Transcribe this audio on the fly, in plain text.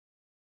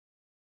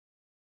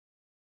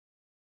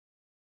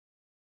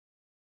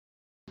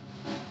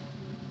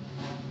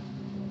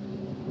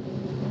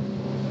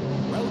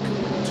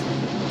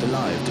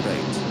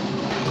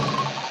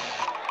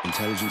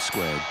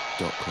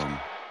intelligencesquared.com.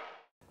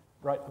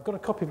 Right, I've got a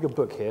copy of your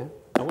book here.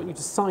 I want you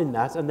to sign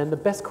that, and then the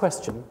best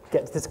question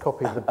gets this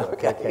copy of the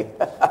book. Okay.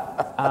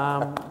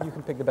 You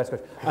can pick the best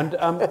question. And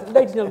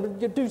ladies and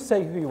gentlemen, you do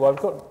say who you are.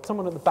 We've got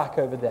someone at the back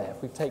over there.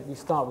 If we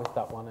start with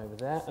that one over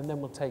there, and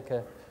then we'll take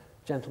a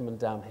gentleman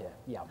down here.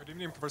 Yeah. Good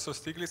evening, Professor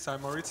Stiglitz.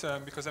 I'm Moritz.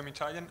 Because I'm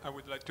Italian, I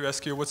would like to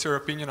ask you, what's your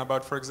opinion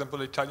about, for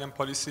example, Italian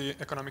policy,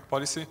 economic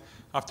policy,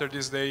 after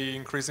this day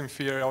increasing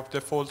fear of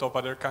default of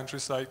other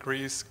countries like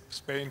Greece,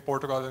 Spain,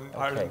 Portugal, and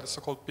Ireland, the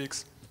so-called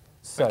PIGS?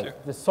 So,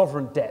 the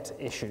sovereign debt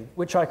issue,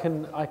 which I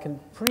can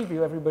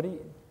preview everybody.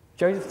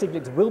 Joseph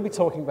Stiglitz will be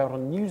talking about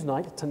on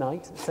Newsnight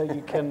tonight, so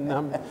you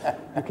can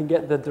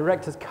get the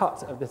director's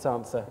cut of this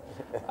answer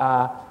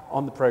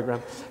on the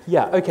program.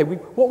 Yeah, okay.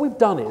 What we've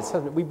done is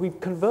we've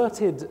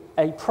converted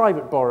a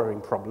private borrowing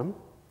problem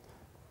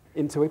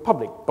into a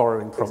public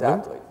borrowing problem.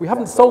 Exactly. We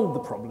haven't solved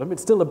the problem;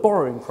 it's still a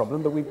borrowing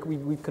problem, but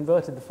we've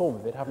converted the form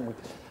of it, haven't we?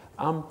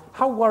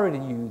 How worried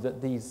are you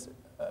that these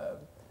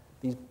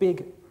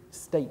big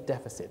state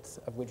deficits,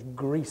 of which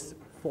Greece,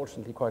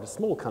 fortunately quite a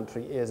small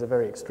country, is a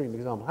very extreme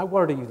example. How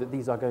worried are you that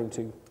these are going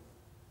to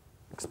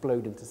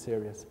explode into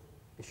serious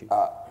issues?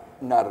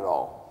 Not at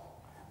all.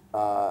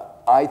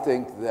 I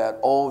think that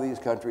all these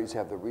countries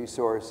have the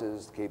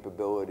resources,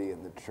 capability,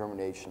 and the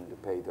determination to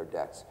pay their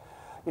debts.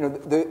 You know,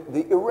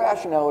 the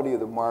irrationality of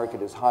the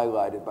market is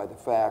highlighted by the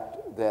fact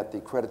that the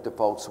credit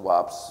default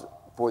swaps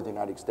for the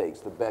United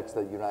States, the bets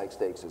that the United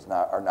States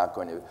are not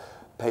going to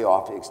pay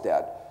off its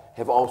debt,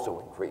 have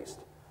also increased.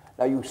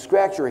 Now, you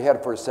scratch your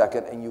head for a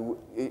second, and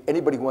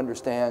anybody who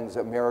understands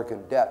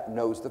American debt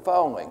knows the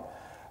following.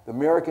 The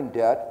American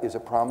debt is a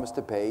promise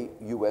to pay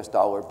US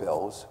dollar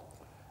bills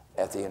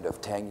at the end of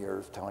 10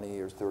 years, 20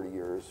 years, 30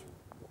 years,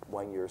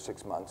 1 year,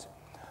 6 months.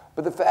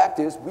 But the fact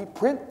is, we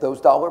print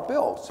those dollar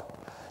bills.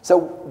 So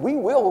we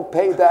will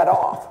pay that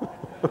off.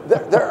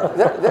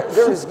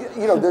 There's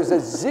a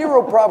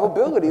zero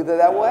probability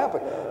that will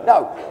happen.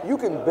 Now, you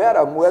can bet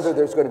on whether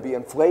there's going to be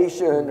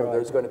inflation or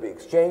there's going to be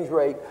exchange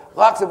rate,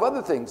 lots of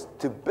other things.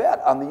 To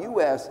bet on the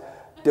U.S.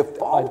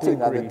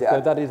 defaulting on the debt so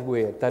that is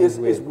weird.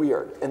 Is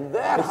weird. And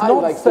that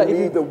highlights to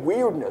me the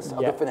weirdness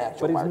of the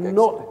financial markets. But it's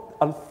not,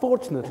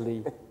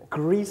 unfortunately,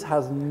 Greece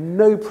has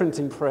no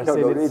printing press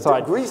in its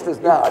side. Greece does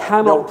not. It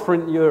cannot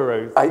print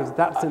euros because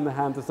that's in the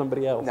hands of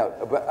somebody else. No,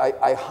 but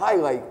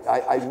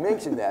I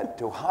mention that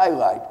to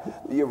highlight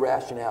the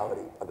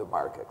irrationality of the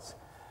markets.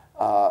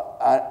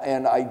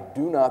 And I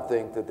do not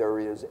think that there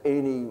is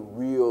any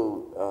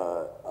real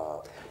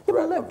threat. Yeah,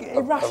 but look,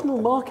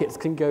 irrational markets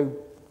can go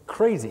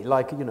crazy,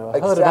 like, you know,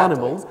 a herd of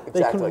animals.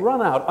 They can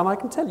run out. And I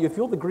can tell you, if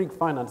you're the Greek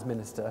finance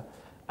minister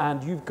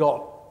and you've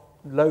got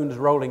loans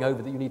rolling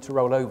over that you need to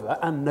roll over,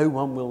 and no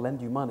one will lend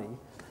you money.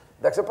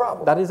 That's a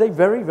problem. That is a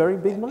very, very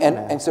big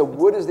nightmare. And so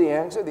what is the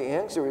answer? The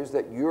answer is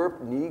that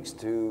Europe needs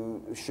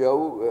to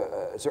show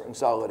a certain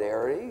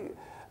solidarity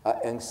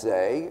and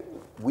say,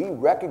 we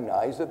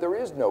recognize that there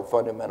is no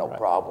fundamental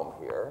problem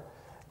here,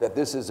 that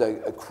this is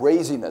a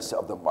craziness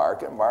of the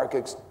market.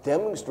 Markets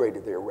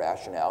demonstrated their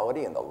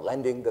rationality in the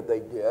lending that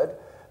they did,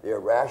 their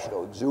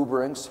irrational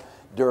exuberance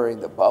during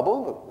the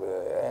bubble,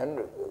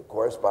 and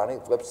corresponding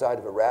flip side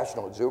of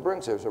irrational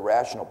exuberance, there's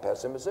irrational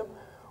pessimism.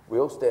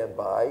 We'll stand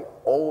by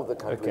all of the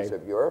countries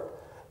of Europe,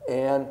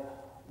 and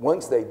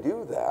once they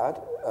do that,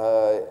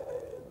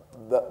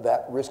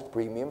 that risk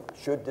premium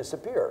should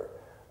disappear.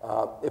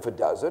 If it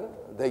doesn't,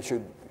 they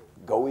should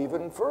go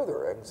even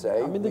further and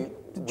say... I mean, the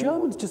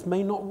Germans just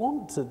may not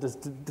want to.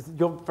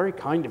 You're very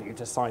kind of you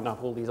to sign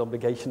up all these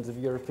obligations of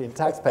European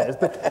taxpayers,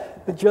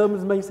 but the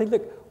Germans may say,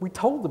 look, we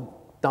told the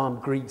darn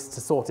Greeks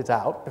to sort it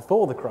out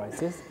before the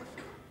crisis.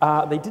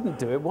 They didn't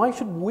do it. Why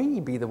should we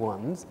be the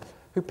ones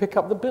who pick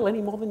up the bill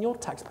any more than your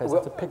taxpayers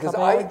have to pick up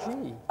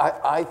AIG?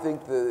 I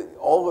think that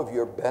all of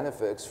your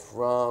benefits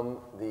from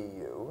the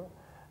EU,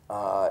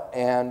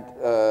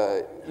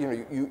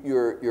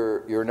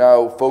 you're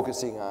now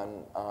focusing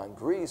on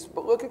Greece,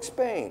 but look at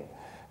Spain.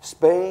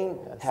 Spain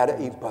had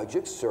a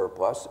budget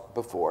surplus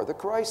before the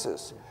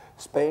crisis.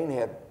 Spain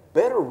had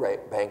better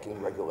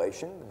banking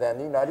regulation than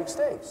the United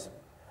States.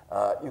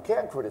 You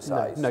can't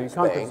criticize Spain. No, you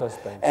can't criticize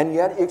Spain. And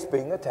yet it's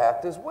being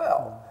attacked as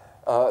well.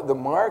 The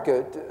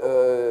market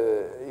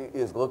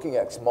is looking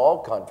at small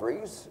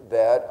countries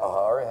that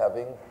are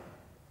having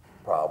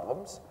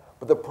problems.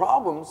 But the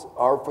problems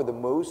are, for the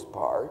most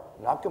part,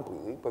 not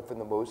completely, but for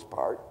the most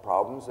part,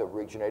 problems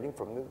originating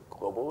from the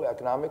global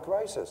economic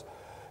crisis.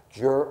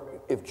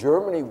 If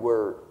Germany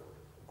were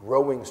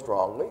growing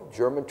strongly,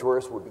 German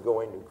tourists would be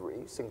going to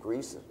Greece, and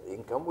Greece's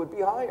income would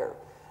be higher.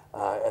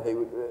 And they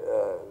would,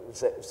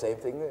 same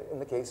thing in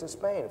the case of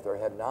Spain. If there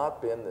had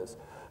not been this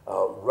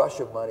rush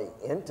of money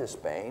into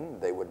Spain,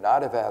 they would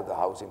not have had the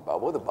housing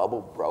bubble. The bubble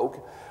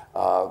broke,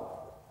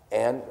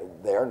 and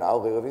they are now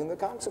living the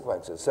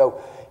consequences. So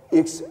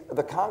it's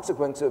the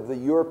consequence of the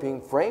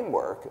European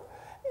framework,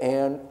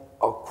 and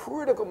a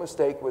critical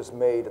mistake was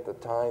made at the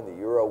time the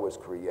euro was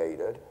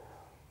created.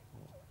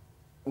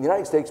 In the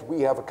United States,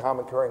 we have a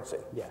common currency.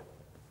 Yeah.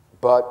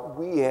 But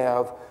we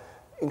have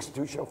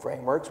institutional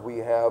frameworks. We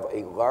have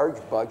a large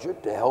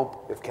budget to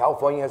help. If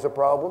California has a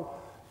problem,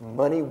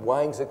 money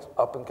winds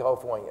up in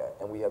California,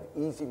 and we have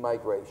easy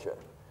migration.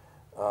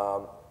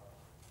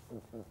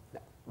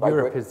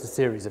 Europe is a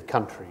series of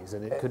countries,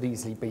 and it could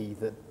easily be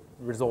that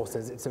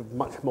resources, it's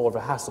much more of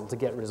a hassle to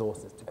get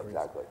resources to Greece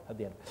at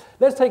the end.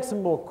 Let's take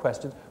some more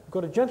questions. We've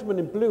got a gentleman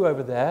in blue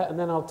over there, and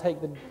then I'll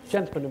take the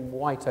gentleman in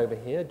white over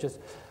here,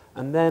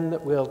 and then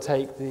we'll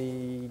take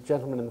the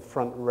gentleman in the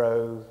front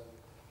row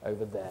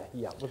over there.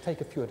 Yeah, we'll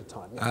take a few at a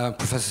time. Yeah.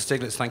 Professor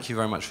Stiglitz, thank you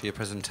very much for your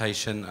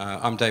presentation.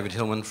 I'm David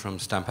Hillman from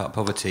Stamp Out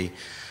Poverty.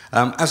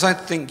 As I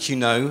think you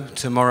know,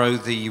 tomorrow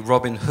the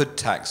Robin Hood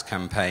tax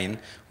campaign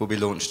will be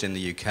launched in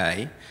the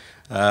UK.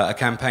 A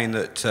campaign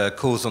that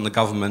calls on the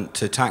government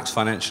to tax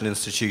financial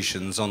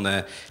institutions on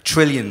their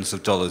trillions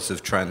of dollars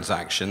of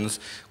transactions,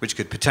 which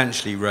could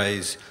potentially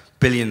raise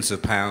billions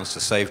of pounds to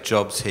save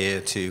jobs here,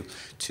 to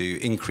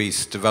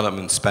increase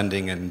development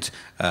spending and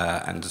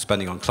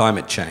spending on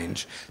climate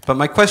change. But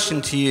my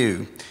question to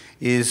you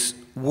is,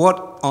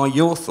 what are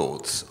your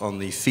thoughts on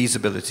the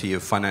feasibility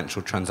of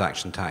financial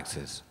transaction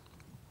taxes?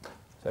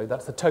 So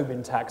that's the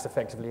Tobin tax,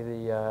 effectively,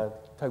 the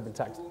Tobin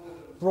tax.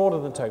 Broader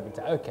than Tobin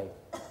tax, okay.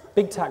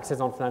 Big taxes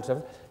on financial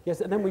services.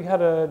 Yes, and then we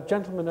had a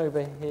gentleman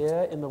over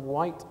here in the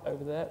white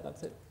over there.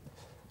 That's it.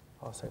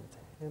 Pass over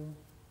to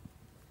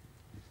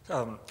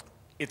him.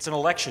 It's an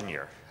election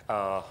year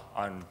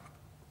on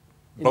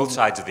both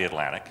sides of the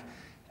Atlantic,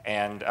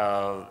 and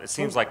it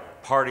seems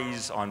like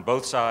parties on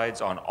both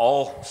sides, on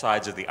all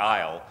sides of the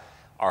aisle,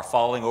 are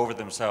falling over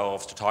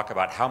themselves to talk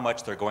about how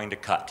much they're going to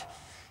cut.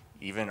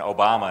 Even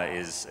Obama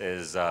is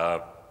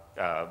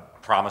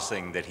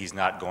promising that he's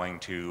not going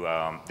to,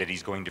 that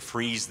he's going to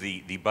freeze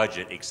the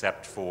budget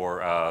except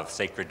for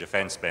sacred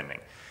defense spending.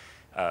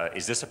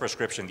 Is this a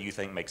prescription that you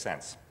think makes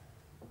sense?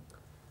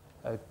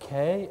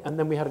 Okay, and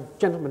then we had a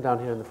gentleman down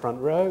here in the front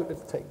row.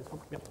 Let's take this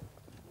one. Yep.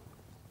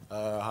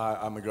 Hi,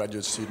 I'm a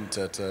graduate student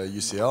at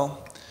UCL,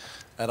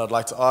 and I'd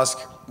like to ask,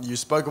 you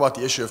spoke about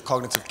the issue of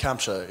cognitive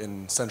capture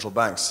in central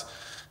banks.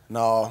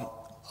 Now,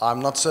 I'm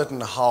not certain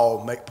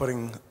how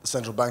putting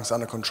central banks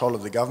under control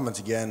of the government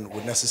again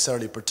would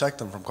necessarily protect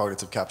them from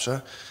cognitive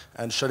capture,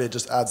 and surely it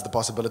just adds the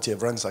possibility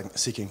of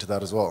rent-seeking to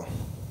that as well.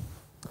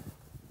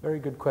 Very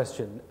good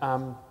question.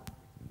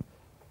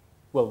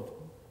 Well,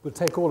 we'll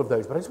take all of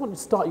those, but I just want to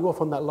start you off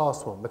on that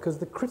last one, because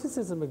the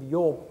criticism of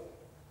your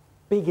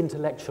big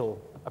intellectual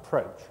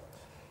approach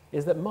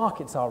is that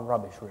markets are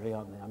rubbish, really,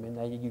 aren't they? I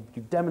mean,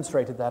 you've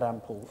demonstrated that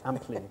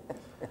amply.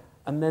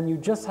 And then you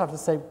just have to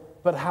say,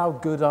 but how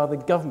good are the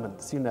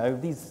governments? You know,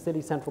 these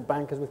silly central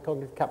bankers with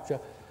cognitive capture.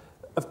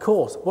 Of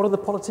course, what are the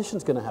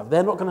politicians going to have?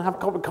 They're not going to have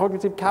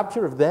cognitive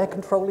capture if they're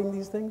controlling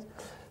these things.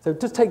 So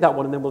just take that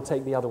one, and then we'll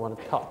take the other one of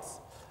cuts.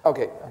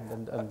 Okay.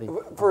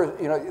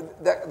 First, you know,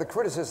 the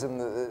criticism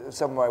of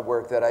some of my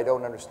work that I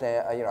don't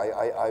understand, you know,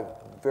 I'm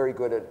very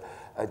good at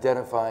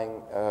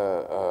identifying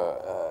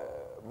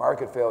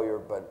market failure,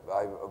 but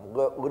I'm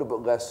a little bit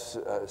less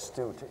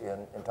astute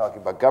in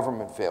talking about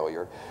government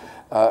failure.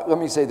 Let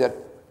me say that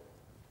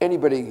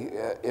anybody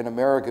in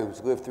America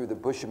who's lived through the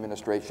Bush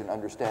administration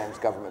understands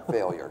government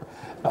failure.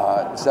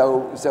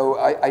 So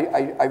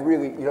I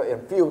really, you know,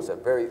 and feels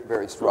it very,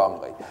 very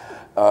strongly.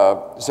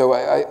 So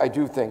I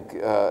do think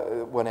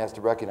one has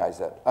to recognize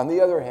that. On the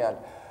other hand,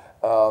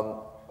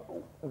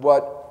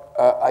 what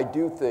I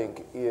do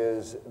think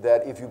is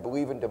that if you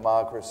believe in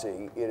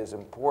democracy, it is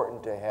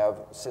important to have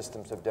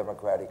systems of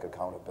democratic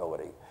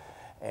accountability.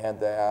 And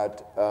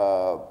that,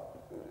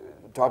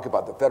 talk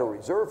about the Federal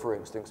Reserve, for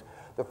instance,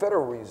 the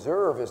Federal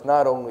Reserve is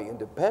not only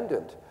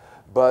independent,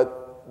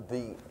 but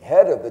the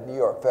head of the New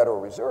York Federal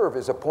Reserve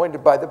is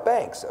appointed by the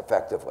banks,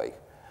 effectively.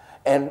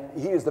 And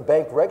he is the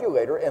bank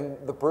regulator and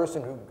the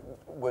person who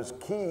was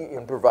key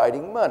in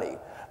providing money.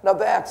 Now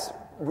that's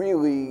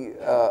really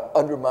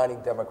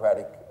undermining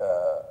democratic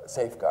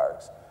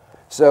safeguards.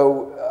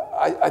 So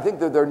I think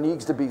that there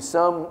needs to be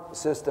some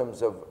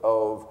systems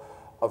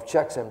of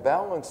checks and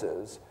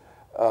balances,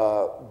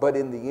 but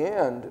in the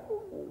end,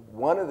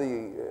 one of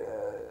the,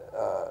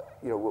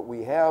 you know, what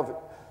we have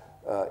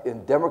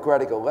in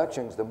democratic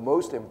elections, the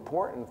most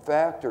important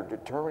factor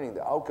determining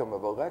the outcome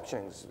of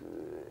elections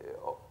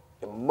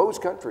in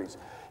most countries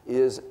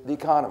is the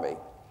economy.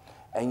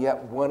 And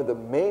yet one of the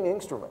main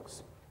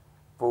instruments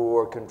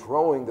for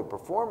controlling the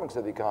performance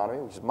of the economy,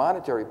 which is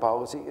monetary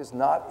policy, is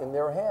not in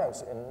their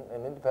hands, in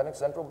an independent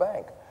central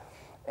bank.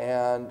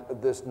 And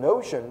this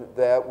notion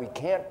that we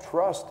can't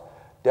trust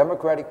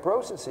democratic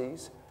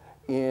processes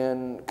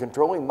in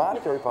controlling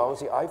monetary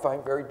policy, I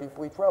find very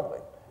deeply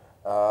troubling.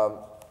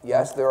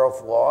 Yes, there are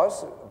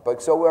flaws,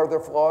 but so are there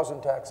flaws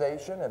in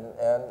taxation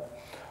and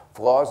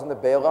flaws in the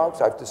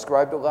bailouts. I've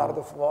described a lot of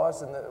the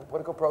flaws in the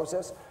political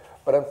process,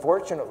 but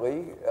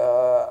unfortunately,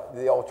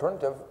 the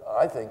alternative,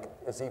 I think,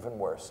 is even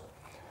worse.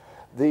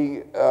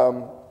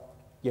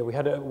 Yeah, we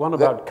had one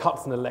about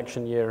cuts in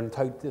election year and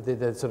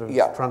the sort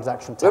of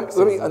transaction taxes.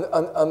 Let me,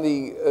 on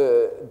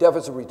the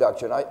deficit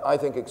reduction, I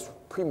think it's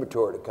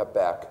premature to cut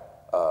back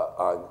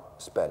on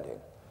spending.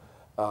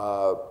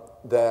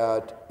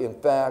 that, in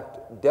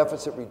fact,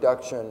 deficit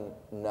reduction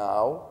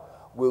now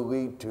will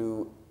lead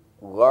to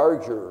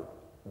larger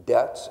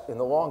debts in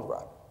the long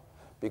run,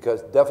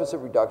 because deficit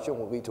reduction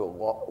will lead to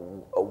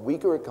a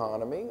weaker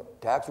economy,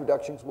 tax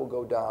reductions will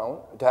go down,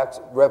 tax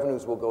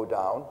revenues will go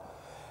down,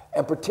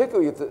 and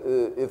particularly if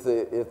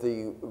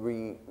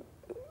the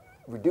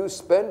reduced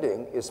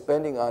spending is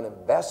spending on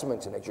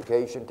investments in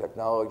education,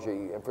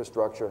 technology,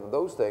 infrastructure, and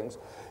those things,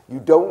 you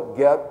don't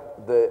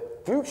get the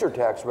future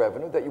tax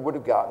revenue that you would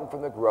have gotten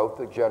from the growth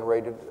that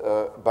generated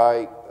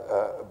by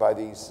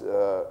these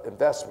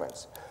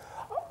investments.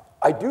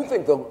 I do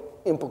think the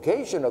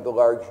implication of the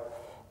large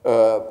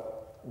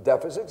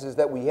deficits is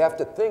that we have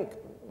to think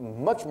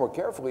much more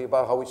carefully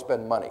about how we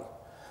spend money.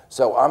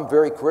 So I'm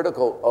very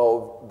critical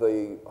of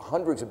the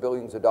hundreds of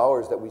billions of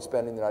dollars that we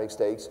spend in the United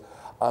States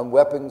on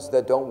weapons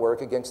that don't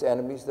work against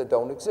enemies that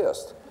don't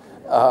exist.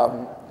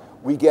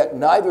 We get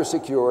neither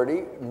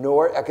security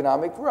nor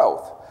economic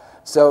growth.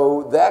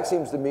 So that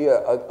seems to me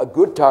a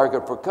good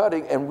target for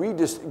cutting and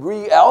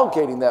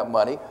reallocating that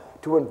money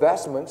to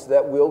investments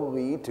that will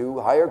lead to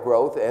higher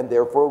growth and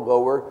therefore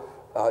lower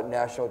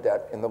national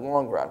debt in the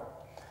long run.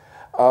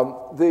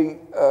 The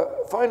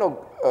final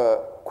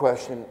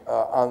question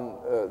on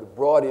the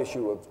broad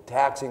issue of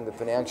taxing the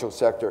financial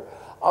sector,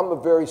 I'm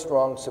a very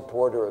strong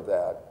supporter of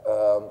that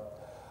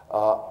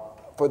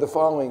for the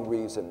following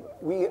reason.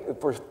 We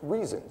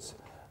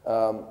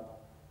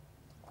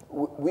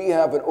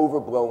have an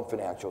overblown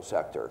financial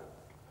sector.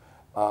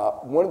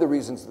 One of the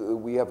reasons that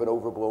we have an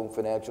overblown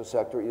financial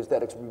sector is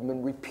that it's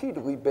been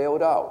repeatedly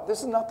bailed out.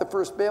 This is not the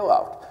first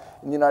bailout.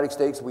 In the United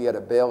States, we had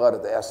a bailout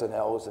of the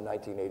S&Ls in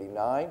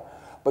 1989,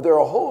 but there are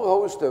a whole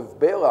host of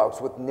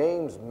bailouts with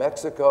names: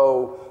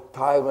 Mexico,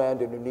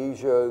 Thailand,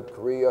 Indonesia,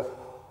 Korea,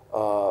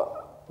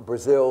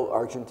 Brazil,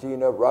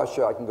 Argentina,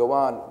 Russia, I can go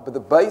on. But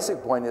the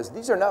basic point is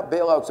these are not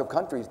bailouts of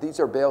countries, these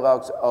are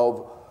bailouts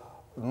of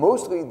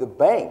mostly the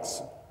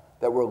banks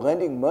that were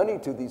lending money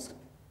to these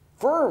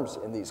firms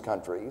in these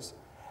countries.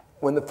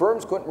 When the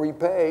firms couldn't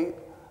repay,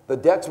 the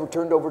debts were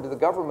turned over to the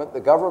government.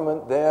 The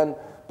government then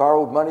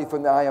borrowed money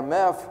from the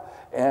IMF,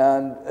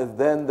 and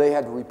then they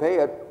had to repay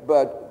it,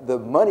 but the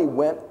money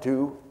went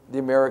to the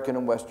American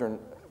and Western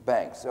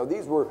banks. So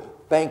these were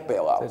bank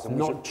bailouts. So it's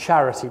not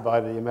charity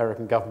by the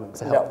American government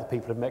to help the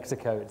people of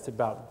Mexico. It's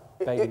about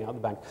bailing out the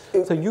bank.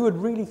 So you would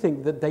really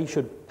think that they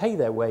should pay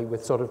their way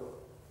with sort of,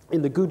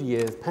 in the good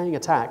years, paying a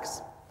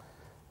tax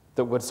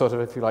that would sort of,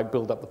 if you like,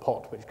 build up the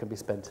pot, which can be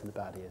spent in the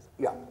bad years.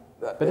 Yeah.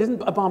 But isn't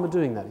Obama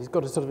doing that? He's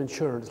got a sort of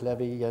insurance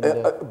levy. And,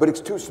 but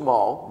it's too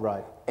small.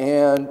 Right.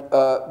 And,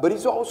 but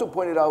he's also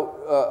pointed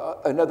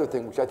out another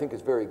thing, which I think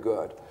is very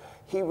good.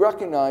 He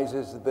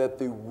recognizes that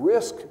the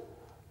risk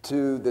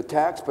to the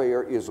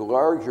taxpayer is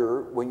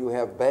larger when you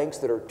have banks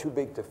that are too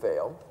big to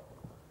fail,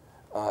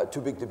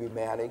 too big to be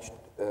managed,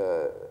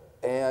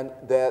 and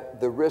that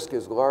the risk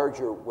is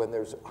larger when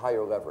there's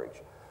higher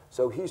leverage.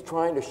 So he's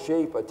trying to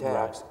shape a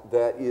tax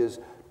that is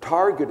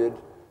targeted,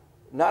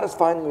 not as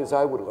finely as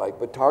I would like,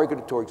 but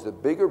targeted towards the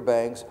bigger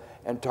banks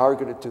and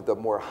targeted to the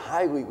more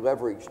highly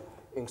leveraged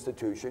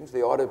institutions.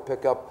 They ought to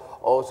pick up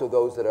also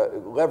those that are,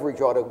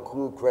 leverage ought to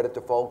include credit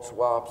default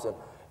swaps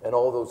and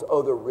all those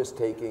other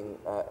risk-taking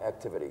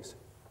activities.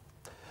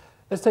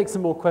 Let's take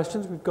some more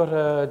questions. We've got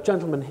a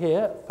gentleman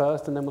here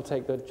first, and then we'll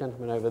take the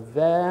gentleman over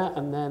there,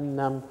 and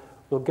then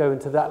we'll go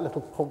into that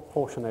little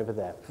portion over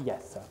there.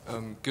 Yes, sir.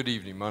 Good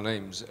evening. My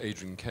name's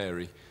Adrian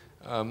Carey.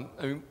 I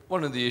mean,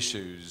 one of the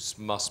issues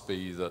must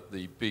be that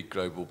the big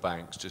global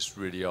banks just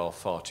really are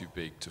far too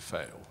big to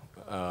fail.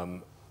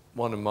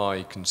 One of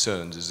my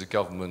concerns is the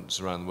governments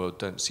around the world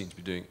don't seem to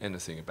be doing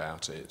anything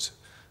about it.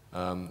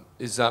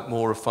 Is that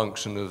more a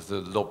function of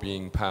the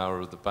lobbying power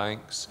of the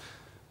banks?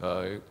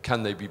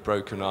 Can they be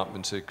broken up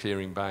into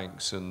clearing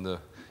banks and the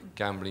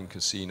gambling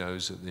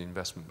casinos that the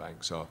investment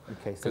banks are?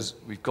 Because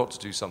we've got to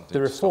do something.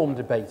 The reform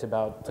debate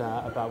about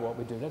what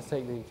we do. Let's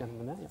take the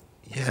gentleman there.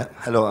 Yeah,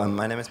 hello,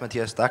 my name is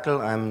Matthias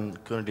Stackel. I'm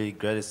currently a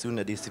graduate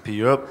student at ECP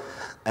Europe.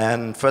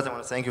 And first I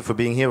want to thank you for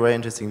being here, very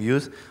interesting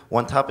views.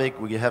 One topic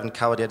we haven't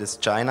covered yet is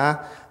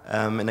China.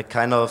 In a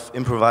kind of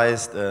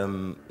improvised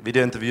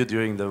video interview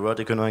during the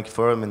World Economic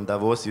Forum in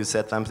Davos, you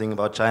said something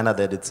about China,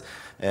 that it's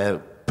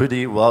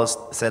pretty well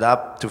set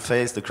up to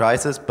face the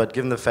crisis, but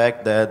given the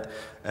fact that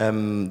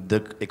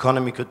the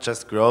economy could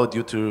just grow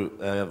due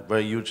to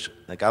very huge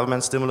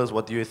government stimulus,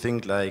 what do you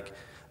think, like,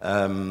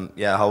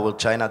 how will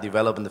China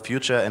develop in the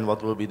future, and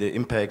what will be the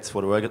impacts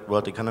for the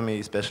world economy,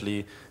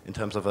 especially in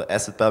terms of an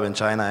asset bubble in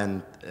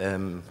China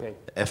and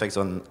effects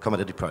on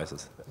commodity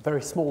prices?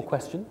 Very small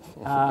question.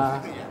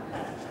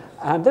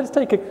 And let's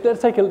take a,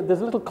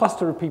 there's a little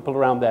cluster of people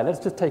around there. Let's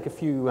just take a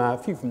few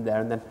from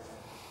there, and then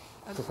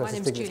my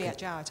name is Juliet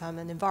Jowett. I'm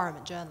an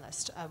environment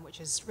journalist, which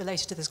is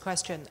related to this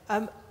question.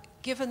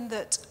 Given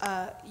that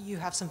you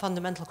have some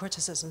fundamental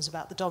criticisms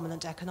about the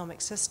dominant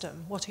economic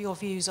system, what are your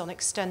views on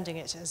extending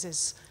it, as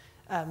is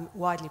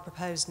widely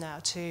proposed now,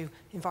 to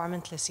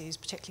environmental issues,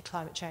 particularly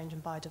climate change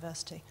and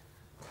biodiversity?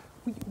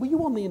 Were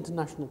you on the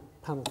International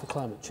Panel for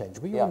Climate Change?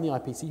 Were you on the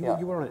IPC?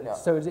 You were on it. Yeah.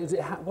 So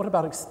what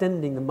about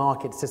extending the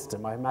market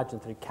system, I imagine,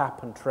 through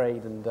cap and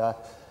trade and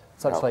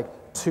such like,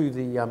 to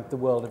the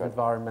world of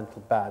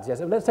environmental bads? Yes,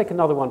 let's take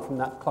another one from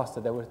that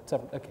cluster. There were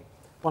 7. Okay,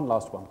 one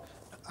last one.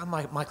 I'm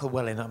Michael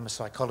Wellin. I'm a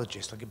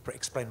psychologist. I can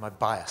explain my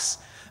bias.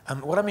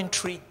 What I'm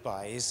intrigued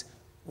by is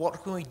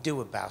what can we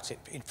do about it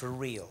for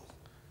real?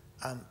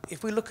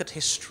 If we look at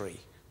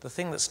history, the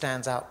thing that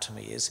stands out to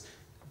me is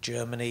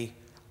Germany,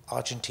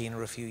 Argentina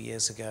a few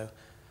years ago.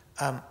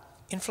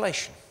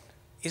 Inflation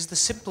is the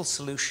simple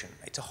solution.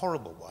 It's a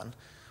horrible one,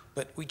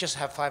 but we just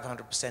have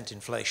 500%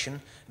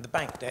 inflation, and the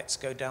bank debts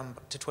go down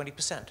to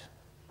 20%.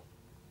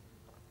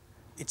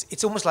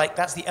 It's almost like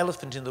that's the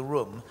elephant in the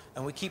room,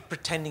 and we keep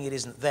pretending it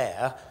isn't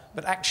there,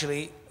 but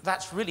actually,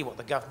 that's really what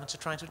the governments are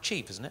trying to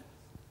achieve, isn't it?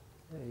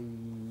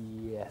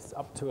 Yes,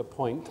 up to a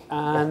point.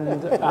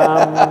 And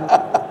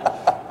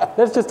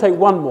let's just take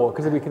one more,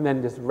 because we can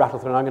then just rattle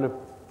through, and I'm going to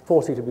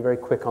force you to be very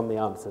quick on the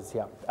answers.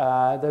 Yeah.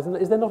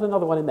 Is there not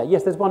another one in there?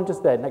 Yes, there's one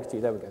just there, next to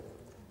you. There we go.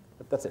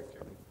 That's it.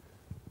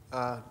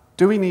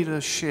 Do we need a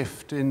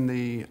shift in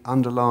the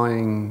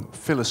underlying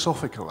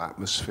philosophical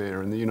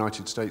atmosphere in the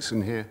United States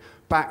and here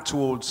back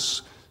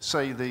towards,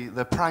 say,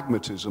 the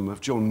pragmatism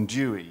of John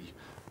Dewey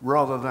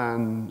rather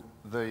than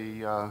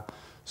the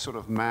sort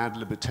of mad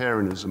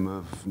libertarianism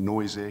of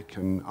Nozick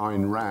and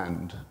Ayn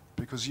Rand?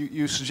 Because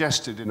you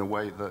suggested in a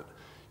way that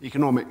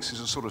economics is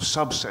a sort of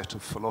subset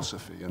of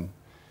philosophy and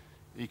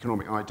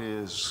economic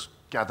ideas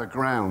gather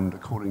ground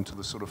according to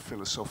the sort of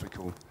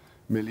philosophical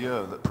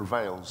milieu that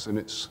prevails, and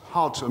it's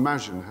hard to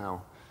imagine how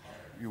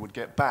you would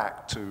get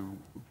back to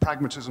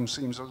pragmatism.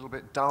 Seems a little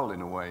bit dull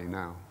in a way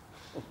now.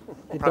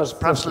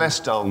 Perhaps less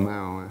dull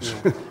now.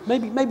 Yeah.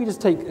 maybe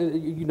just take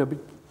but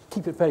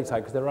keep it fairly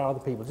tight because there are other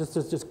people.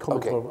 Just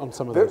comment on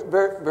some of those.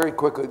 Very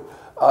quickly,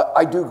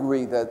 I do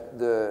agree that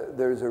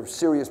there's a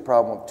serious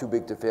problem of too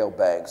big to fail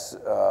banks,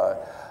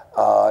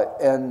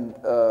 and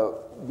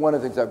one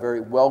of the things I very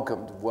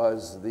welcomed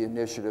was the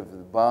initiative of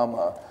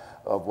Obama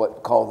of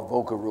what called the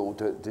VOCA rule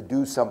to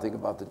do something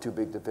about the too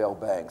big to fail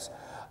banks.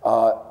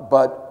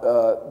 But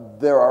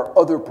there are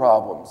other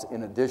problems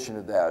in addition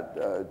to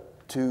that,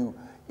 too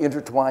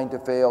intertwined to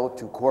fail,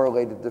 too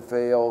correlated to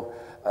fail,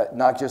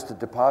 not just the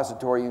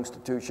depository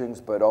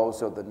institutions, but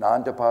also the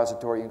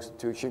non-depository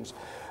institutions.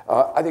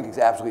 I think it's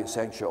absolutely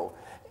essential.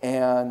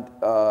 And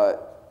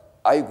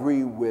I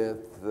agree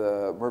with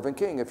Mervyn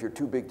King, if you're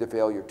too big to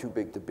fail, you're too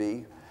big to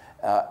be.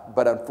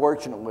 But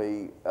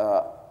unfortunately,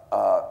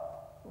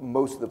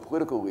 most of the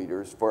political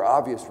leaders, for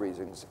obvious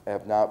reasons,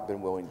 have not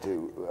been willing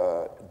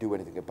to do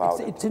anything about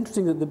it. It's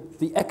interesting that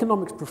the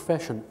economics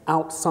profession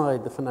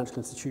outside the financial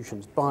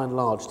institutions, by and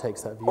large,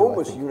 takes that view.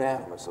 Almost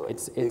unanimously.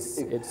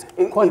 It's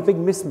quite a big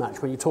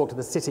mismatch when you talk to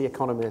the city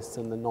economists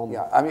and the non...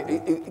 Yeah, I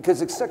mean,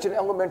 because it's such an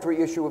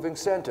elementary issue of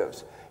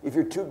incentives. If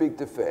you're too big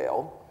to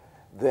fail,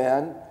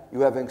 then you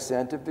have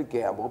incentive to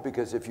gamble,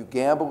 because if you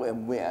gamble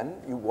and win,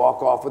 you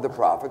walk off with the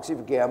profits. If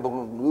you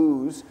gamble and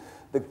lose,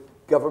 the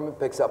government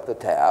picks up the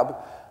tab.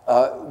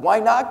 Why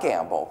not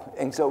gamble?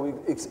 And so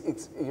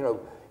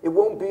it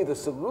won't be the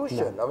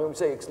solution. No. I mean, I'm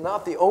saying it's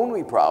not the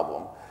only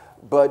problem,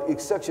 but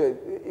it's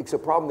a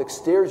problem that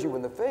stares you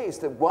in the face.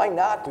 That why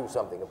not do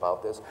something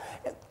about this?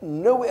 And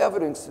no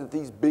evidence that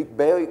these big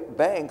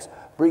banks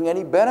bring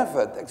any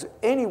benefit that's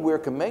anywhere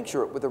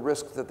commensurate with the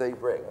risks that they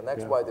bring, and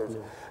that's why there's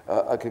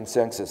a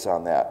consensus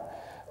on that.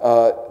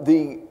 On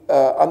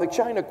the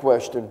China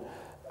question.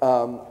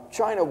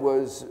 China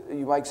was,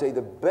 you might say,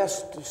 the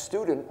best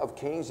student of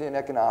Keynesian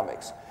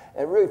economics.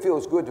 And it really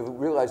feels good to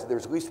realize that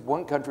there's at least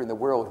one country in the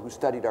world who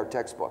studied our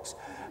textbooks.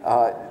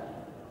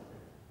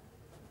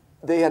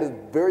 They had a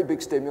very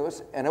big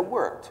stimulus, and it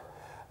worked.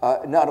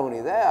 Not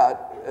only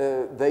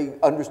that, they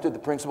understood the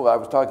principle I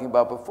was talking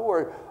about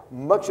before.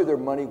 Much of their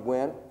money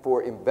went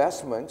for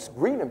investments,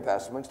 green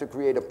investments, to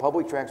create a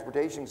public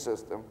transportation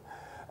system,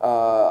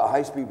 a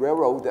high-speed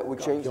railroad that would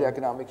change the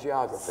economic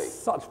geography.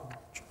 Such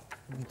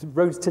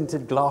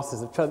rose-tinted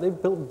glasses of China.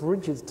 They've built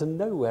bridges to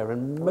nowhere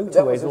and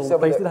motorways all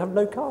places that have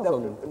no cars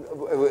on them.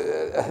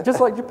 Just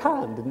like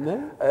Japan, didn't they?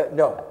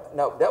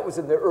 No, that was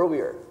in the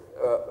earlier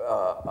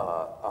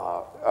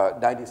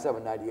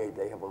 97, 98.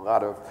 They have a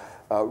lot of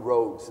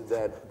roads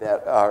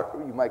that are,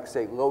 you might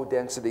say,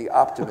 low-density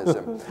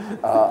optimism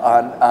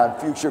on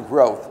future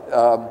growth.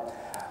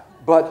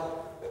 But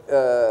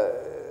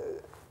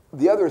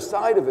the other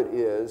side of it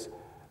is,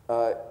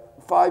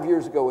 5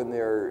 years ago in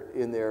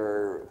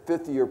their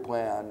fifth-year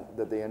plan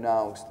that they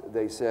announced,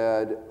 they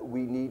said,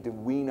 we need to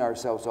wean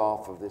ourselves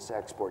off of this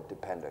export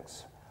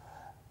dependence.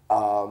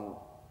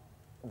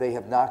 They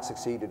have not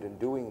succeeded in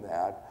doing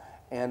that.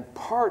 And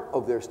part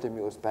of their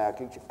stimulus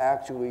package,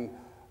 actually,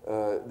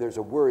 there's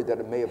a worry that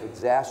it may have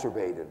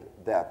exacerbated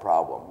that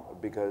problem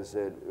because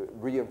it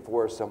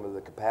reinforced some of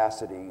the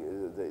capacity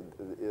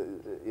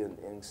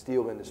in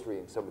steel industry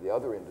and some of the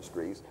other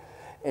industries.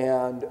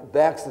 And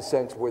that's the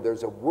sense where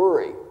there's a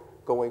worry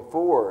going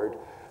forward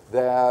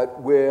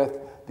that with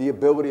the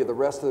ability of the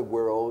rest of the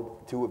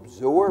world to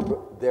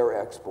absorb their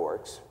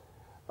exports,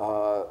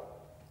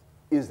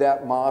 is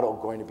that model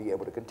going to be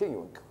able to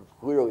continue?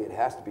 Clearly, it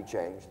has to be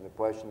changed, and the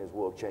question is,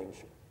 will it change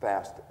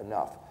fast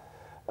enough?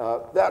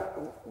 That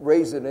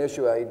raised an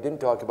issue I didn't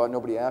talk about,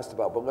 nobody asked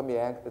about, but let me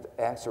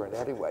answer it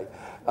anyway.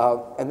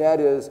 And that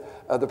is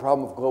the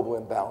problem of global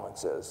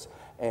imbalances.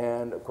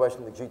 And a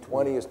question the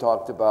G20 has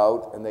talked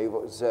about, and they've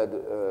said,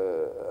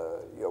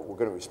 you know, we're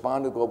going to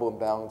respond to global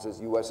imbalances,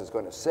 the US is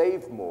going to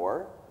save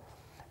more,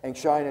 and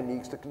China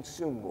needs to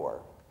consume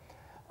more.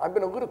 I've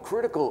been a little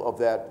critical of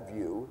that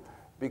view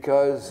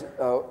because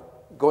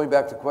going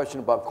back to the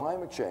question about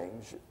climate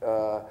change,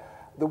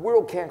 the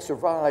world can't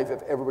survive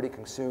if everybody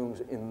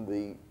consumes in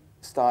the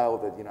style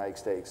that the United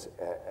States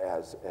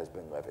has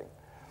been living.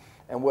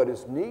 And what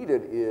is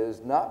needed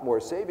is not more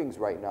savings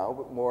right now,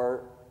 but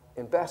more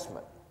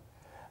investment.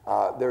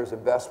 There's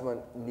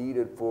investment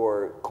needed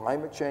for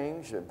climate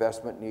change,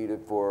 investment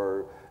needed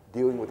for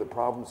dealing with the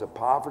problems of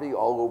poverty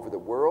all over the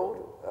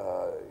world,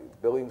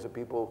 billions of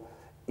people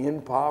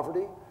in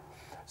poverty.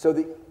 So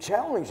the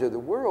challenge of the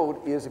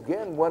world is,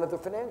 again, one of the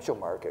financial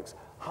markets.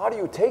 How do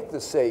you take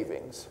the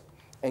savings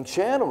and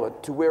channel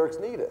it to where it's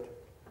needed?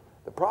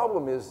 The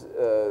problem is,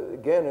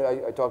 again,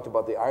 I talked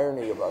about the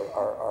irony of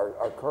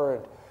our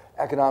current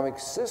economic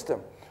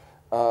system.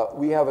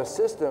 We have a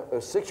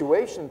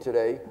situation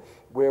today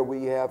where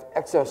we have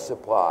excess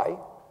supply,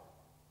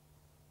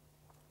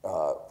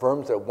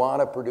 firms that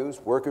want to produce,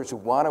 workers who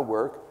want to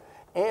work,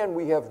 and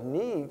we have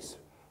needs,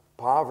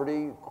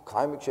 poverty,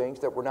 climate change,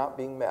 that were not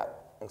being met.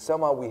 And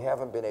somehow we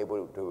haven't been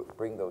able to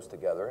bring those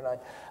together. And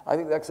I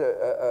think that's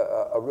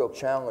a real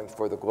challenge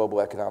for the global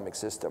economic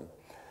system.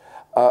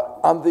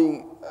 On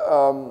the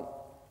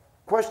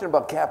question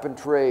about cap and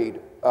trade,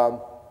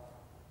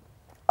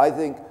 I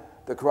think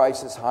the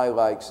crisis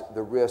highlights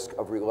the risk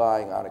of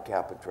relying on a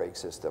cap and trade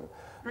system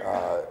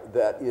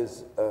that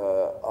is,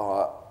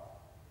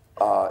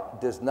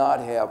 does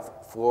not have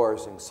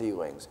floors and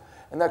ceilings.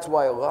 And that's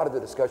why a lot of the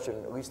discussion,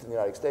 at least in the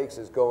United States,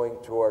 is going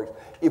towards,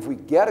 if we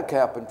get a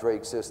cap and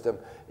trade system,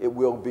 it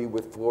will be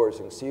with floors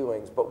and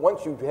ceilings. But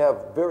once you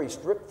have very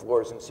strict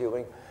floors and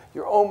ceilings,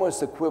 you're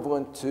almost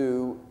equivalent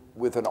to,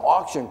 with an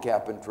auction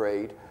cap and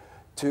trade,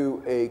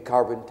 to a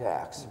carbon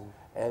tax.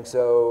 And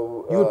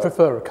so... You would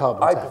prefer a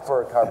carbon tax? I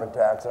prefer a carbon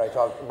tax, and I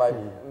talk in my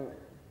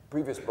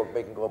previous book,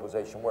 Making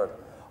Globalization Work,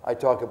 I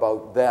talk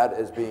about that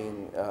as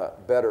being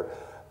better.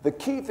 The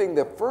key thing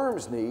that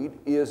firms need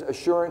is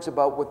assurance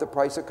about what the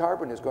price of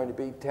carbon is going to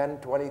be 10,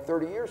 20,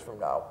 30 years from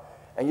now.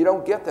 And you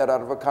don't get that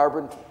out of a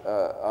carbon,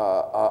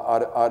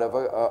 out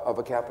of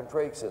a cap and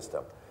trade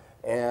system.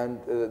 And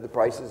the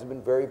prices have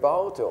been very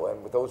volatile.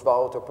 And with those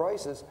volatile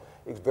prices,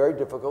 it's very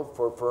difficult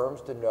for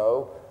firms to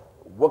know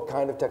what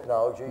kind of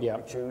technology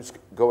to choose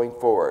going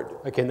forward.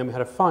 Okay, and then we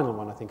had a final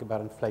one, I think,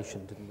 about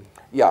inflation, didn't we?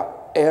 Yeah,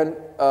 and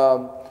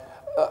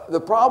the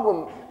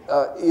problem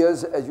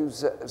is, as you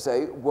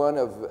say, one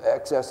of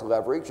excess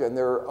leverage, and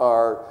there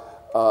are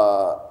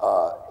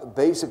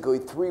basically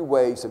three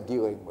ways of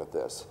dealing with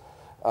this.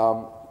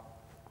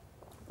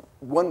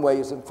 One way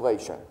is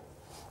inflation.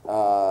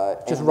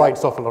 Just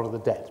writes off a lot of the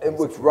debt.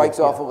 Which writes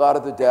off a lot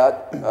of the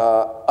debt.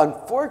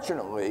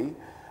 Unfortunately,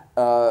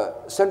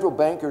 central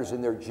bankers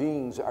in their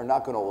genes are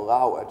not going to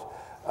allow it.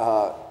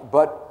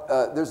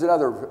 But there's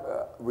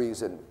another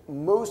reason.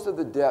 Most of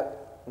the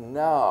debt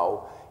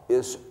now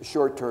is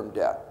short-term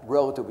debt,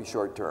 relatively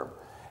short-term.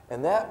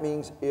 And that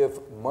means if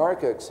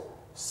markets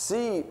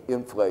see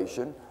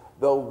inflation,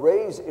 they'll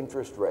raise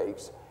interest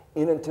rates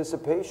in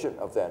anticipation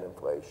of that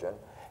inflation.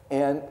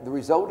 And the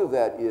result of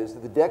that is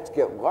that the debts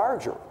get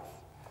larger.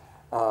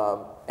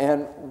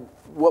 And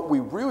what we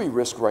really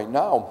risk right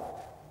now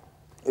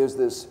is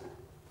this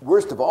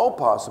worst of all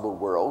possible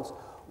worlds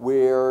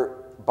where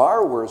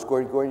borrowers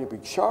are going to be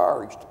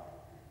charged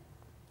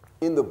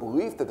in the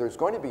belief that there's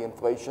going to be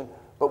inflation,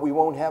 but we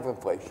won't have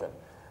inflation.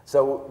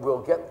 So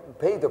we'll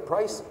pay the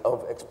price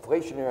of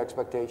inflationary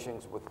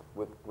expectations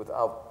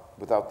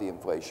without the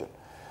inflation.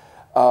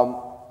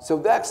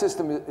 So that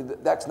system,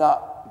 that's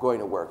not going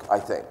to work, I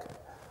think.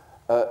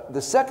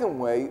 The second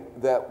way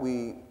that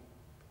we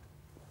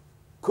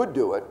could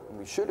do it, and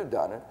we should have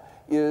done it,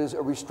 is a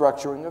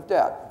restructuring of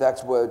debt.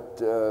 That's what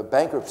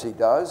bankruptcy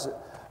does.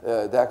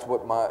 That's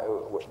what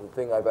the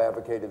thing I've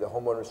advocated, the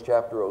Homeowners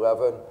Chapter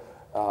 11.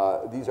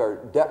 These are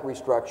debt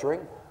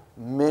restructuring.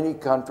 Many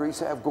countries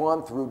have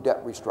gone through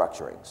debt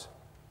restructurings.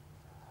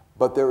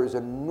 But there is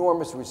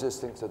enormous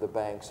resistance of the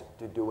banks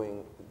to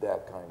doing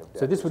that kind of debt.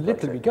 So this would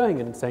literally be going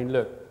in and saying,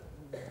 look,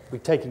 we're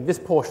taking this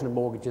portion of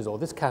mortgages or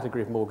this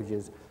category of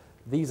mortgages,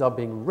 these are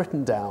being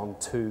written down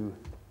to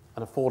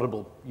an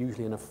affordable,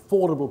 usually an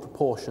affordable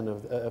proportion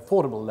of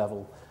affordable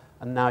level,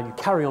 and now you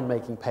carry on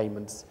making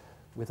payments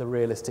with a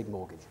realistic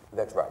mortgage.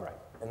 That's right.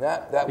 And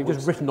that you've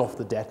just written off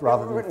the debt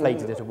rather than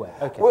inflated it away.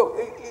 Okay. Well,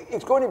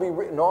 it's going to be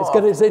written off.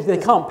 They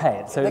can't pay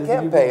it. So they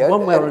can't pay it.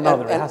 One way or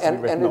another, it has to be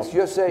written off. And it's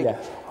just saying,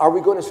 are we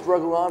going to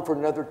struggle on for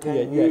another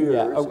 10 years?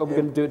 Yeah. Are we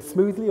going to do it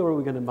smoothly, or are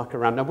we going to muck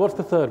around? Now, what's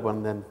the third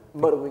one then?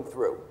 Muddling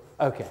through.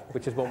 Okay,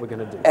 which is what we're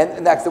going to do.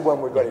 And that's the one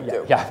we're going to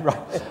do. Yeah,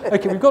 right.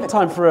 Okay, we've got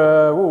time for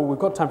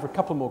a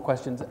couple more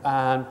questions,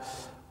 and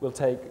we'll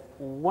take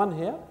one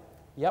here.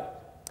 Yep.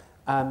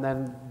 And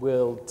then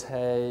we'll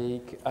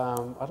take,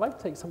 I'd like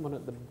to take someone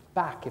at the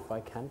back if I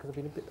can, because I've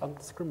been a bit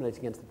undiscriminating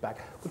against the back.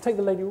 We'll take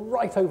the lady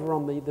right over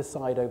on the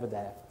side over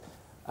there.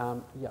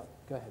 Yeah,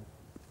 go ahead.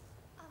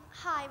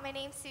 Hi, my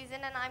name's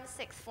Susan, and I'm a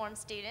sixth form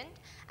student.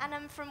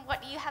 And from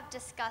what you have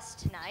discussed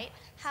tonight,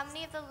 how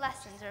many of the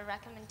lessons or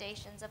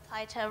recommendations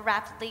apply to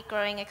rapidly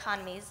growing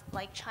economies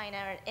like China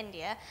or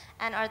India?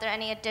 And are there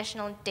any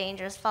additional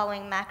dangers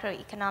following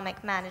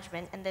macroeconomic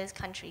management in those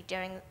countries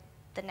during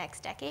the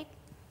next decade?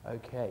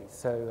 Okay,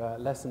 so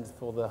lessons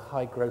for the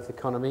high growth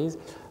economies.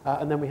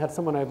 And then we had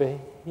someone over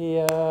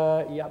here.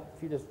 Yep,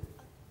 if you just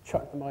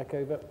chuck the mic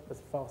over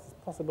as fast as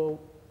possible.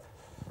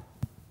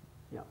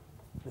 Yeah,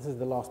 this is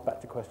the last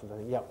batch of questions, I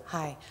think. Yeah.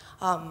 Hi,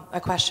 a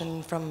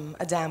question from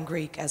a damn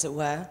Greek, as it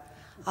were.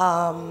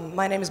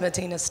 My name is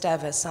Martina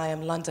Stevis. I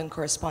am London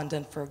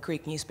correspondent for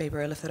Greek newspaper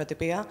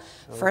Eleftherotypia.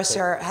 Okay. First,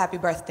 your happy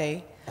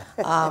birthday.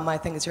 I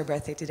think it's your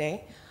birthday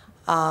today.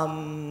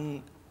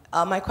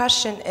 My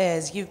question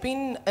is, you've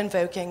been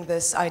invoking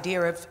this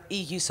idea of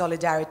EU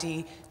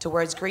solidarity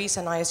towards Greece,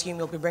 and I assume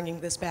you'll be bringing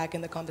this back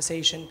in the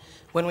conversation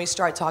when we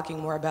start talking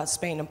more about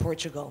Spain and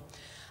Portugal.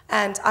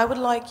 And I would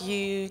like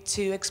you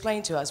to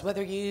explain to us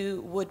whether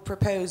you would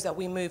propose that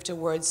we move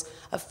towards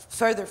a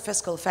further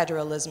fiscal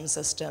federalism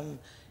system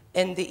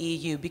in the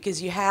EU,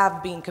 because you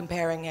have been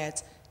comparing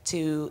it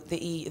to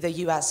the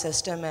US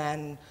system,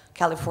 and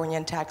California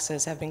and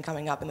Texas have been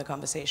coming up in the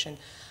conversation.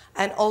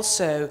 And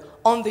also,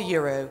 on the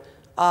euro,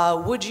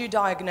 would you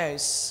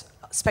diagnose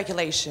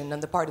speculation on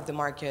the part of the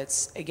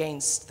markets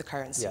against the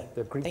currency? Yeah,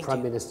 the Greek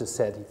Prime Minister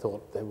said he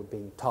thought they were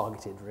being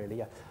targeted, really.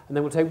 Yeah. And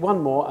then we'll take one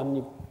more, and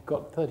you've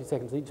got 30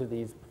 seconds each of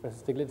these,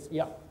 Professor Stiglitz.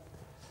 Yeah.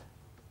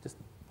 Just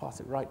pass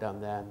it right down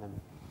there, and then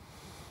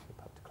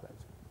we'll have to close.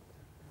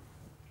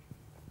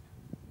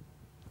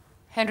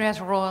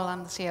 Henrietta Royal,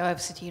 I'm the CEO of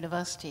City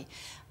University.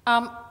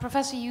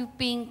 Professor, you've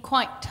been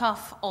quite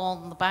tough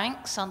on the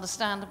banks,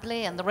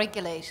 understandably, and the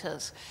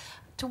regulators.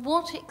 To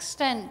what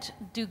extent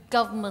do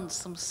governments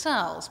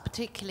themselves,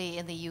 particularly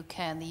in the UK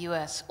and the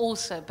US,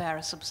 also bear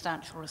a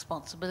substantial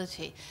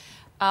responsibility,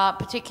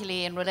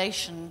 particularly in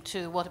relation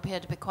to what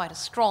appeared to be quite a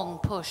strong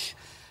push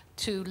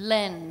to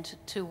lend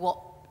to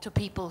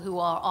people who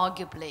are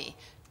arguably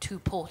too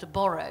poor to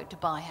borrow to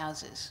buy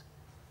houses?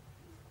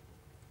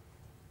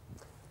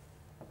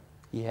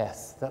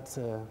 Yes, that's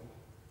a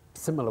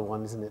similar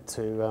one, isn't it,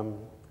 to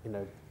you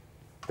know,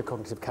 the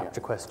cognitive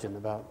capture question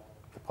about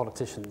the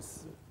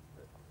politicians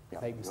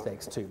make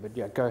mistakes too, but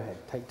yeah, go ahead,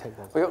 take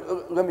that.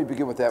 Well, let me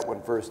begin with that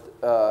one first.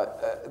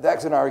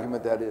 That's an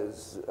argument that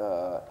is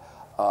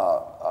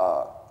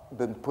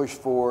been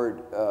pushed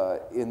forward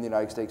in the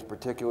United States,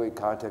 particularly in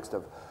context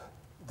of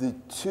the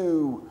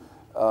two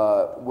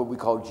what we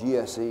call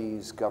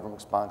GSEs,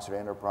 government-sponsored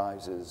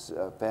enterprises,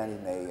 Fannie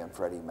Mae and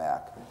Freddie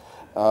Mac.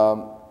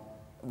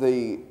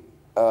 The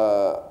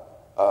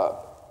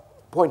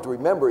point to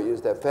remember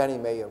is that Fannie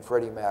Mae and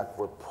Freddie Mac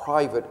were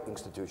private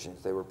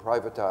institutions. They were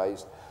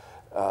privatized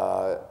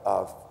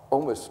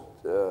almost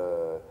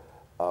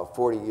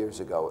 40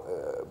 years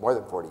ago, more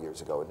than 40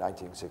 years ago, in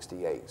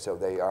 1968. So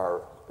they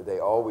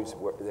always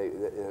were,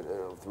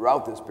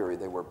 throughout this period,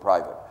 they were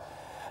private.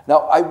 Now,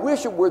 I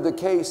wish it were the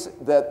case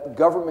that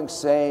government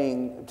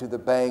saying to the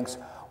banks,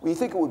 we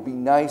think it would be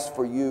nice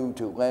for you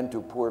to lend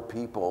to poor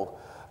people,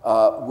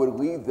 would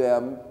lead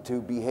them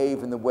to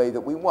behave in the way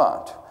that we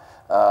want.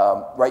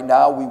 Right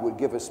now, we would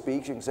give a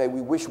speech and say,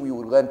 we wish we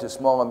would lend to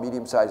small and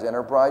medium-sized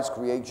enterprise,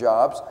 create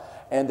jobs,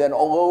 and then,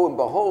 lo and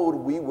behold,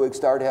 we would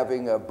start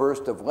having a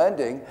burst of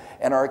lending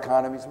and our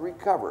economies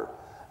recover.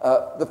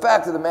 The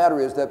fact of the matter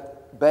is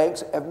that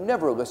banks have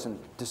never listened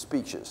to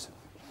speeches.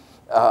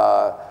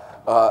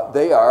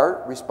 They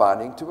are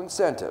responding to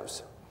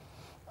incentives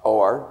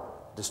or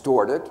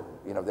distorted.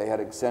 You know, they had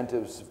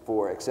incentives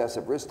for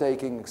excessive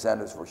risk-taking,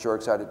 incentives for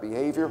short-sighted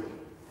behavior.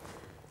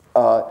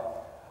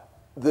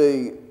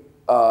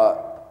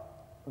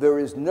 There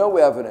is no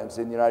evidence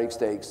in the United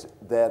States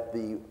that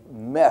the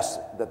mess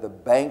that the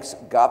banks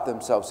got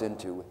themselves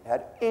into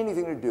had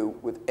anything to do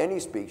with any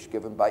speech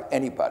given by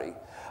anybody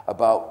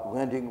about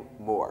lending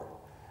more.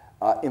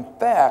 In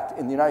fact,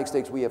 in the United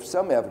States, we have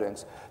some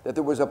evidence that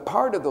there was a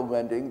part of the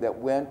lending that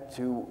went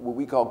to what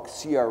we call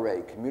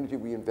CRA, Community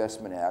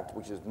Reinvestment Act,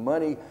 which is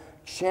money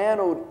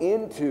channeled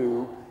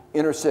into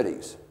inner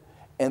cities.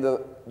 And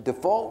the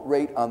default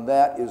rate on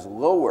that is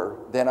lower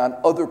than on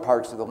other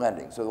parts of the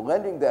lending. So the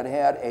lending that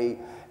had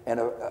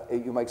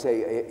you might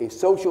say, a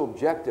social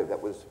objective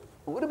that was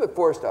a little bit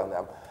forced on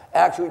them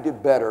actually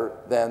did better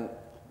than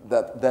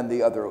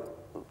the other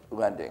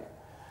lending.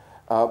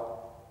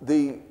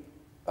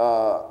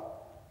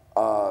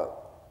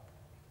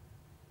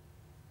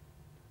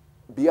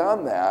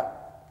 Beyond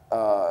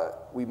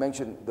that, we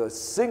mentioned the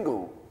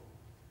single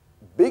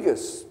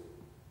biggest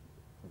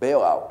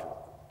bailout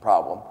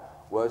problem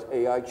was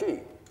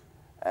AIG.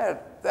 And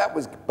that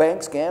was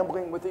banks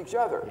gambling with each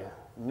other. Yeah.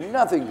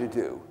 Nothing to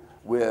do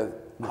with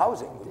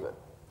housing movement.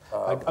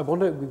 I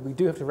wonder, we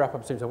do have to wrap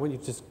up soon, so I want you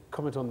to just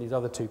comment on these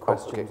other two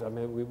questions. Okay. I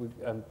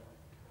mean,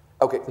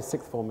 Okay. The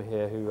sixth former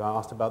here who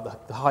asked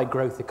about the high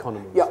growth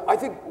economies. Yeah, I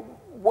think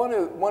one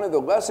of the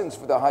lessons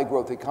for the high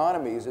growth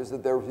economies is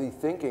that they're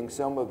rethinking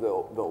some of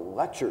the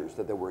lectures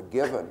that they were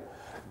given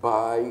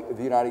by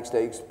the United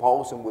States.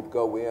 Paulson would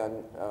go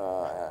in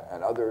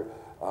and other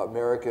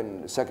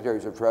American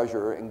secretaries of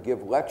treasury and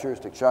give lectures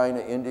to China,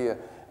 India,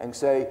 and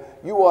say,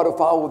 you ought to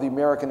follow the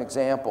American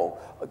example.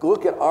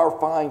 Look at our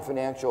fine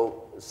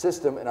financial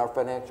system and our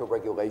financial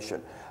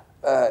regulation.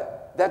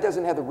 That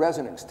doesn't have the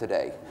resonance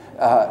today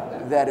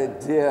that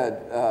it did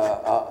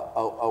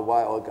a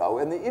while ago.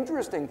 And the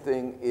interesting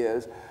thing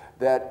is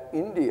that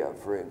India,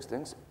 for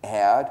instance,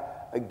 had,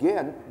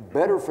 again,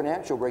 better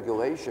financial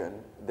regulation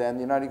than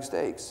the United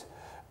States,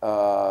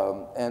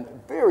 and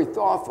very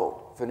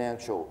thoughtful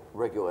financial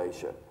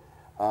regulation.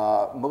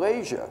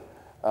 Malaysia,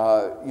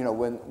 you know,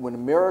 when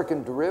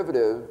American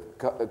derivative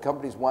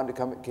companies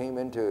came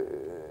into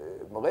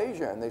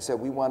Malaysia and they said,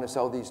 we want to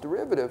sell these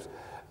derivatives,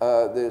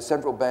 the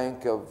Central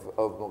Bank of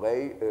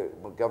Malaysia,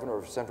 governor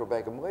of Central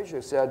Bank of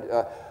Malaysia said,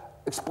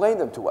 explain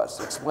them to us.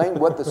 Explain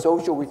what the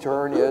social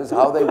return is,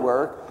 how they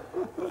work.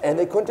 And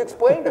they couldn't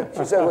explain it.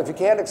 She said, well, if you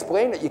can't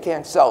explain it, you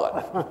can't sell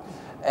it.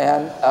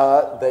 And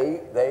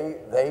they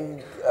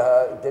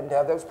didn't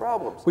have those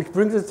problems. Which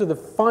brings us to the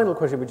final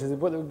question, which is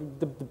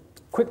the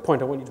quick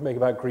point I want you to make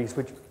about Greece,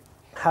 which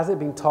has it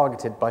been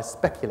targeted by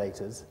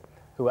speculators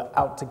who are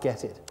out to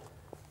get it?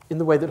 In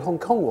the way that Hong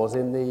Kong was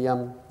in the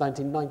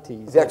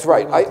 1990s. That's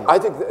right. I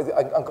think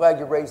I'm glad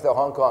you raised the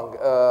Hong Kong,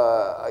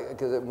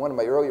 because in one of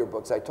my earlier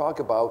books I talk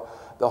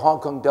about the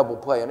Hong Kong double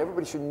play, and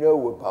everybody should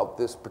know about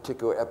this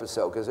particular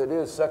episode because it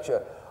is such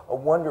a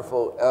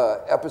wonderful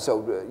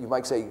episode. You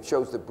might say it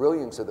shows the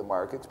brilliance of the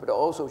markets, but it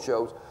also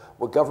shows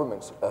what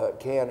governments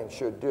can and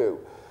should do.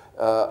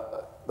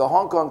 The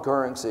Hong Kong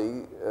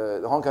currency,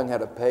 the Hong Kong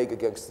had a peg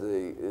against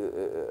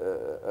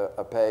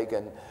a peg,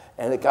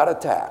 and it got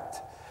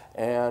attacked.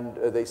 And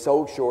they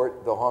sold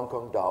short the Hong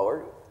Kong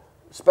dollar.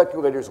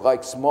 Speculators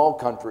like small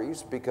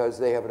countries because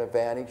they have an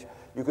advantage.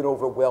 You can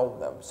overwhelm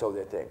them, so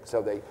they think.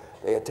 So they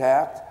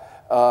attacked,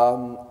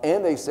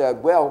 and they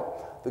said,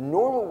 well, the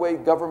normal way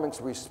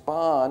governments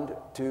respond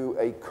to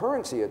a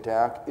currency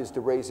attack is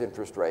to raise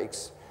interest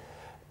rates.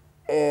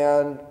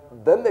 And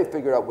then they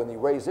figured out when you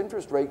raise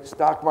interest rates,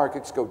 stock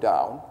markets go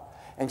down.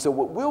 And so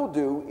what we'll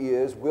do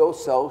is we'll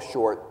sell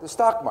short the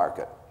stock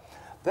market.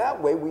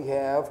 That way we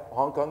have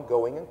Hong Kong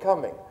going and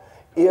coming.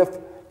 If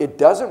it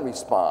doesn't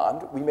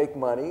respond, we make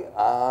money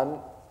on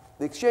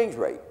the exchange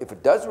rate. If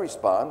it does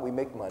respond, we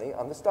make money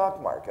on the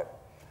stock market.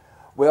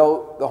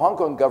 Well, the Hong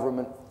Kong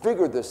government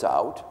figured this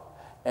out,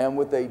 and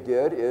what they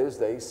did is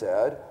they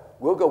said,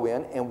 we'll go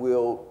in and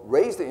we'll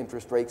raise the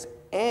interest rates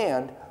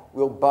and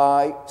we'll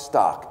buy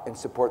stock and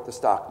support the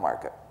stock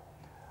market.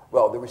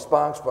 Well, the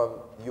response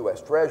from the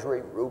US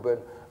Treasury, Rubin,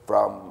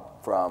 from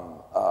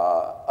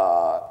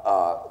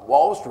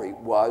Wall Street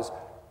was,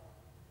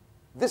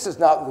 this is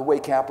not the way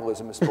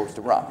capitalism is supposed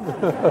to run.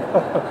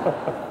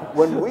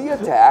 When we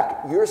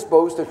attack, you're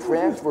supposed to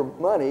transfer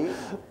money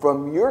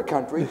from your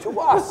country to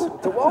us,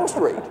 to Wall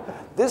Street.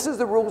 This is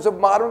the rules of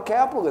modern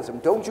capitalism.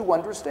 Don't you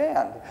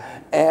understand?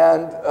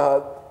 And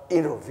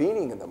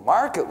intervening in the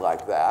market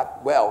like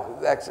that, well,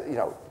 that's, you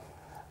know,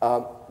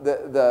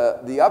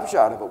 the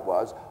upshot of it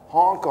was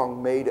Hong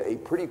Kong made a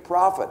pretty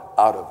profit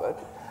out of it.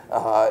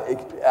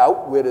 It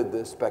outwitted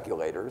the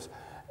speculators.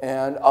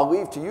 And I'll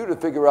leave to you to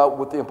figure out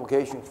what the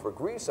implications for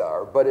Greece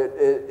are, but it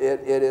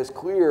is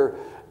clear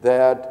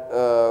that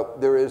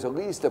there is at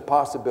least a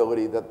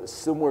possibility that a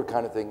similar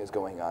kind of thing is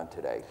going on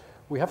today.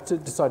 We have to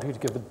decide who to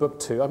give the book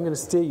to. I'm going to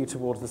steer you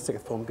towards the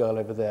sixth form girl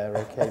over there,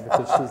 okay,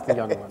 because she's the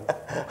young one.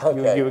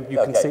 Okay. You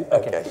can see?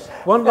 Okay.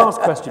 One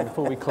last question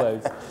before we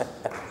close.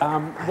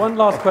 One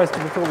last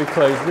question before we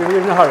close.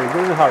 We're in a hurry.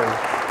 We're in a hurry.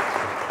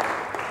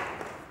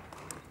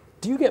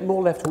 Do you get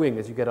more left-wing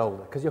as you get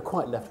older? Because you're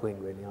quite left-wing,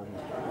 really, aren't you?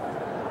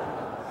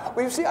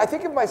 Well, you see, I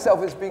think of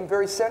myself as being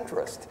very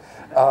centrist.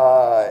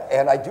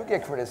 And I do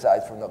get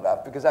criticized from the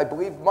left because I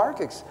believe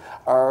markets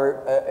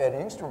are an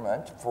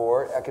instrument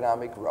for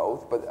economic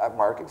growth, but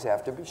markets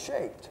have to be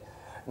shaped.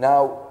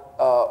 Now,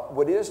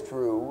 what is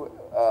true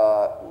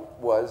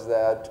was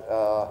that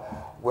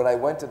when I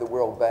went to the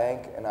World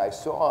Bank and I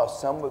saw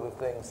some of the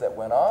things that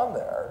went on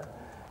there,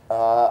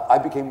 I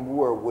became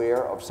more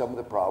aware of some of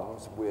the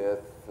problems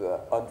with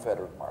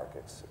unfettered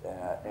markets.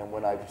 And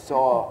when I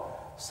saw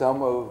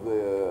some of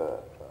the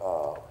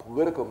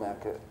political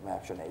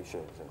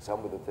machinations and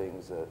some of the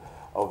things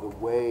of the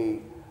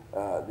way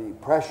the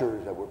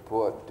pressures that were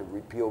put to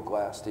repeal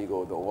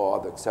Glass-Steagall, the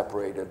law that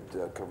separated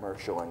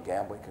commercial and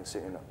gambling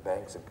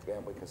banks and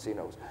gambling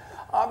casinos,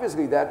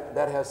 obviously that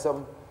has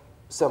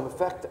some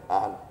effect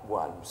on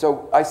one.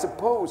 So I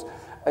suppose,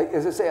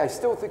 as I say, I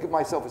still think of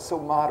myself as so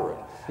moderate.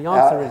 The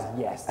answer is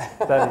yes.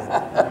 That is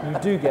it. You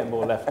do get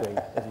more left-wing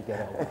as you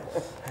get older.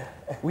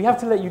 We have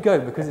to let you go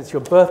because it's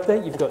your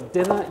birthday. You've got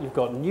dinner. You've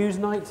got news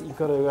night. You've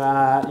got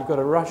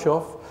to rush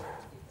off.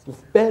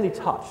 You've barely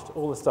touched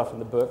all the stuff in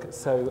the book.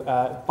 So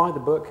buy the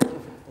book.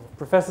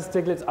 Professor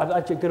Stiglitz, I'm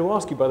actually going to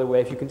ask you, by the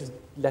way, if you can just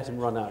let him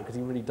run out, because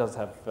he really does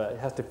have, it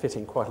has to fit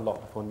in quite a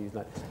lot before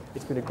Newsnight.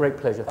 It's been a great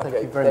pleasure. Thank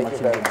you very much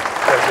indeed.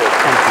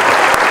 Thank you.